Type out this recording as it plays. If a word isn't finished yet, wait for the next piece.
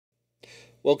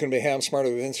Welcome to Ham Smarter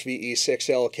with Vince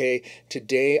VE6LK.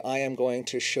 Today I am going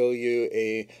to show you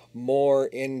a more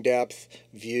in-depth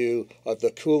view of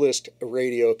the coolest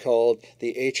radio called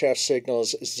the HF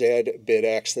Signals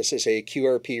zBitx. This is a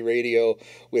QRP radio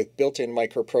with built-in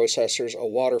microprocessors, a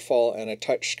waterfall, and a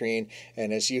touch screen.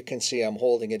 And as you can see, I'm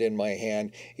holding it in my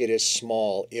hand. It is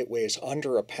small. It weighs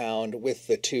under a pound with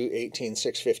the two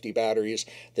 18650 batteries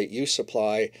that you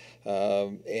supply,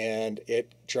 and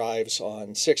it drives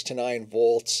on 6 to 9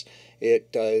 volts.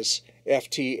 It does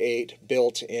FT8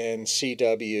 built-in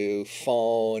CW,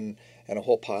 phone, and a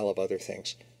whole pile of other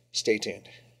things. Stay tuned.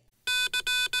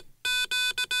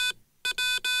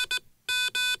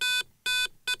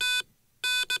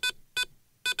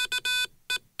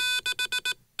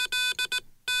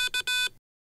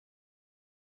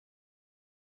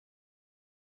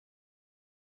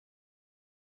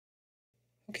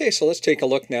 Okay, so let's take a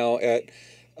look now at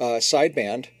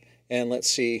sideband, and let's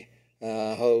see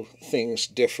how things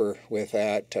differ with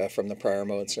that from the prior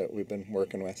modes that we've been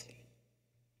working with.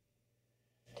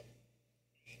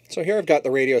 So here I've got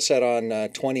the radio set on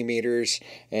 20 meters,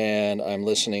 and I'm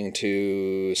listening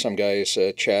to some guys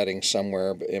chatting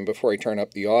somewhere. And before I turn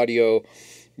up the audio,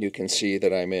 you can see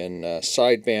that I'm in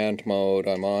sideband mode.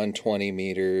 I'm on 20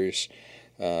 meters,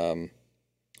 and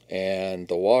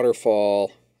the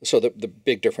waterfall. So the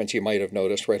big difference you might have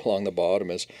noticed right along the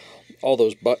bottom is all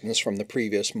those buttons from the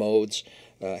previous modes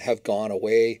have gone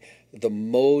away. The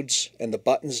modes and the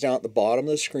buttons down at the bottom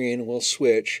of the screen will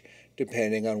switch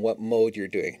depending on what mode you're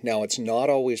doing. Now, it's not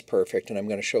always perfect, and I'm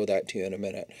going to show that to you in a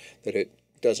minute, that it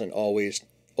doesn't always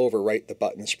overwrite the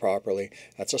buttons properly.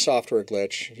 That's a software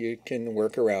glitch. You can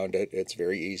work around it. It's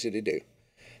very easy to do.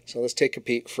 So let's take a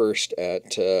peek first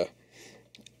at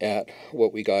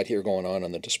what we got here going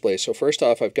on the display. So first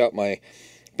off, I've got my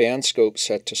band scope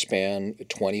set to span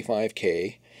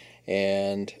 25K,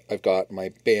 and I've got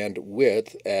my band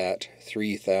width at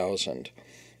 3000.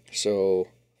 So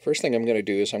first thing I'm going to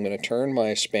do is I'm going to turn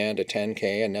my span to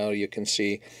 10K, and now you can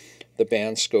see the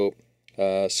band scope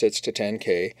sits to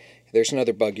 10K. There's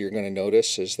another bug you're going to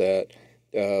notice is that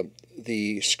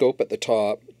the scope at the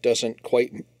top doesn't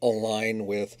quite align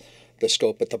with the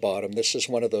scope at the bottom. This is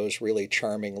one of those really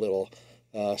charming little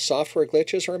software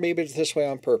glitches, or maybe it's this way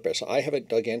on purpose. I haven't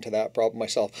dug into that problem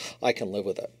myself. I can live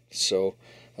with it. So,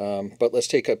 but let's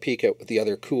take a peek at the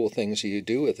other cool things you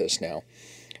do with this now.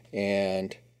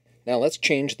 And now let's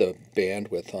change the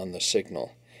bandwidth on the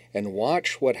signal and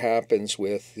watch what happens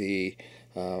with the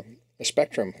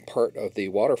spectrum part of the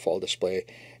waterfall display.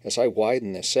 As I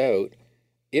widen this out,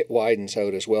 it widens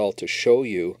out as well to show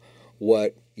you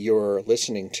what you're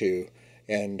listening to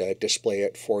and display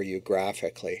it for you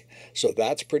graphically. So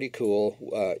that's pretty cool.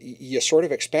 You sort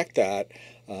of expect that,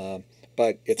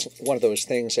 but it's one of those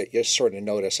things that you sort of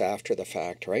notice after the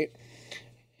fact, right?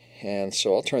 And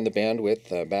so I'll turn the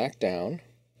bandwidth back down,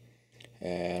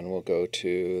 and we'll go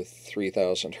to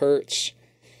 3000 hertz,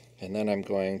 and then I'm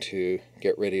going to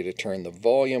get ready to turn the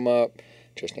volume up,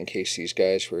 just in case these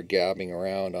guys who are gabbing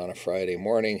around on a Friday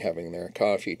morning having their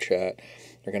coffee chat,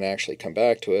 they're going to actually come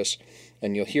back to us,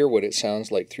 and you'll hear what it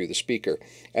sounds like through the speaker.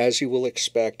 As you will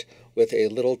expect with a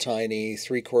little tiny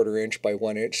 3/4 inch by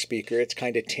 1 inch speaker, it's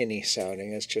kind of tinny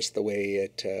sounding. It's just the way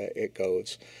it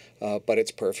goes. But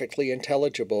it's perfectly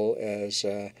intelligible, as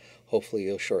hopefully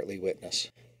you'll shortly witness.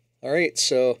 All right,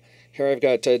 so here I've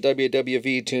got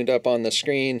WWV tuned up on the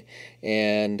screen,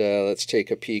 and let's take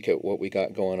a peek at what we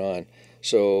got going on.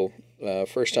 So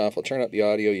first off, I'll turn up the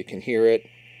audio. You can hear it.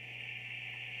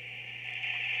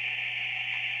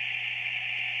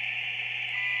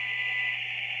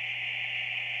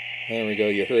 There we go,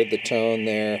 you heard the tone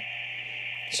there.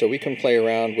 So we can play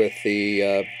around with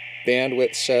the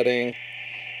bandwidth setting,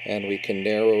 and we can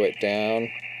narrow it down.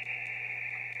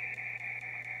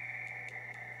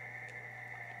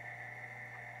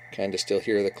 Kind of still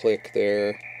hear the click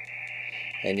there.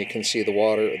 And you can see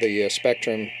the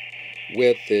spectrum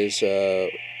width is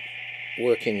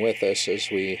working with us as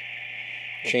we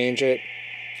change it.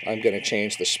 I'm going to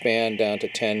change the span down to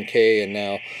 10K, and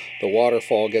now the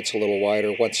waterfall gets a little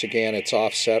wider. Once again, it's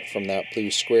offset from that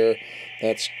blue square.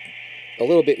 That's a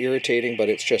little bit irritating, but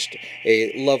it's just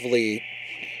a lovely,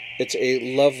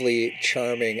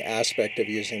 charming aspect of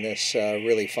using this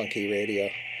really funky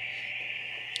radio.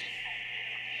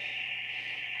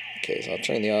 Okay, so I'll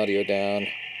turn the audio down.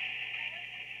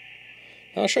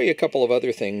 Now I'll show you a couple of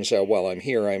other things while I'm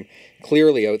here. I'm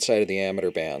clearly outside of the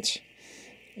ammeter bands.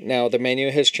 Now the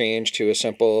menu has changed to a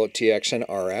simple TX and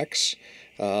RX.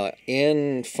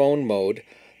 In phone mode,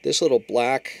 this little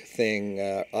black thing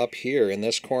up here in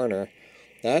this corner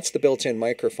That's the built-in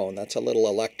microphone. That's a little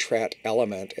electret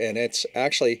element, and it's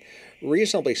actually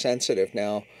reasonably sensitive.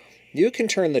 Now, you can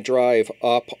turn the drive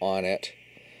up on it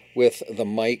with the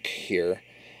mic here,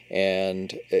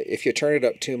 and if you turn it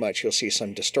up too much, you'll see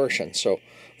some distortion. So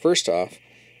first off,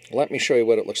 let me show you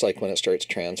what it looks like when it starts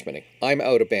transmitting. I'm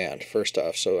out of band, first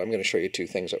off, so I'm going to show you two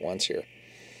things at once here.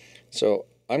 So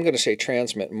I'm going to say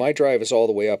transmit. My drive is all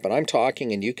the way up, and I'm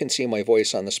talking, and you can see my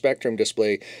voice on the spectrum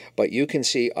display, but you can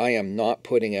see I am not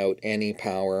putting out any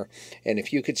power. And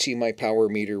if you could see my power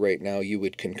meter right now, you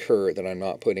would concur that I'm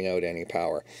not putting out any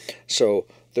power. So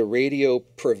the radio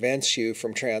prevents you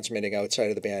from transmitting outside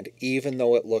of the band, even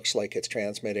though it looks like it's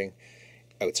transmitting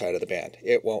outside of the band.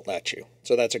 It won't let you.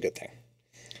 So that's a good thing.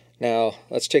 Now,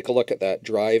 let's take a look at that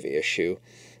drive issue.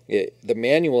 The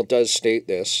manual does state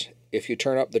this. If you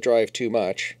turn up the drive too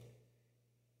much,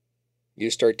 you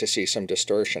start to see some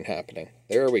distortion happening.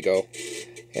 There we go.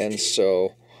 And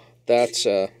so that's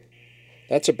a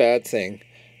bad thing.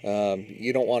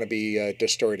 You don't want to be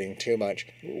distorting too much.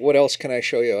 What else can I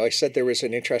show you? I said there was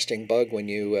an interesting bug when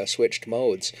you switched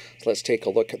modes. So let's take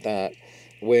a look at that.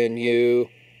 When you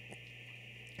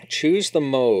choose the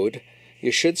mode,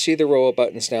 you should see the row of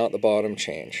buttons down at the bottom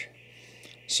change.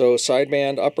 So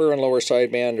sideband, upper and lower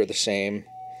sideband are the same.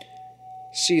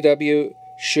 CW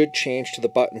should change to the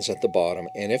buttons at the bottom,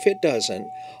 and if it doesn't,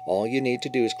 all you need to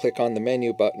do is click on the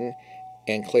menu button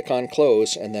and click on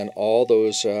close, and then all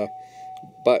those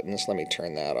buttons, let me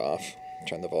turn that off,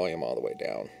 turn the volume all the way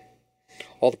down.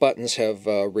 All the buttons have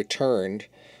returned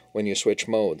when you switch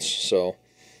modes. So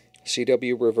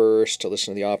CW reverse to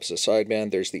listen to the opposite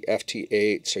sideband. There's the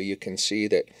FT8, so you can see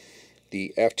that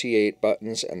the FT8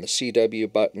 buttons and the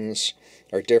CW buttons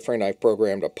are different. I've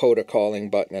programmed a POTA calling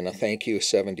button and a thank you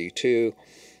 72,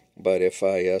 but if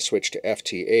I switch to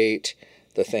FT8,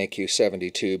 the thank you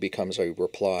 72 becomes a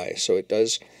reply. So it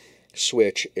does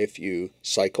switch if you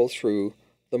cycle through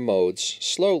the modes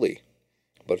slowly.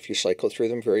 But if you cycle through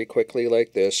them very quickly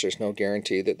like this, there's no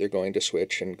guarantee that they're going to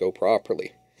switch and go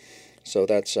properly. So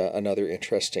that's another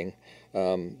interesting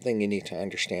thing you need to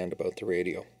understand about the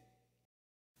radio.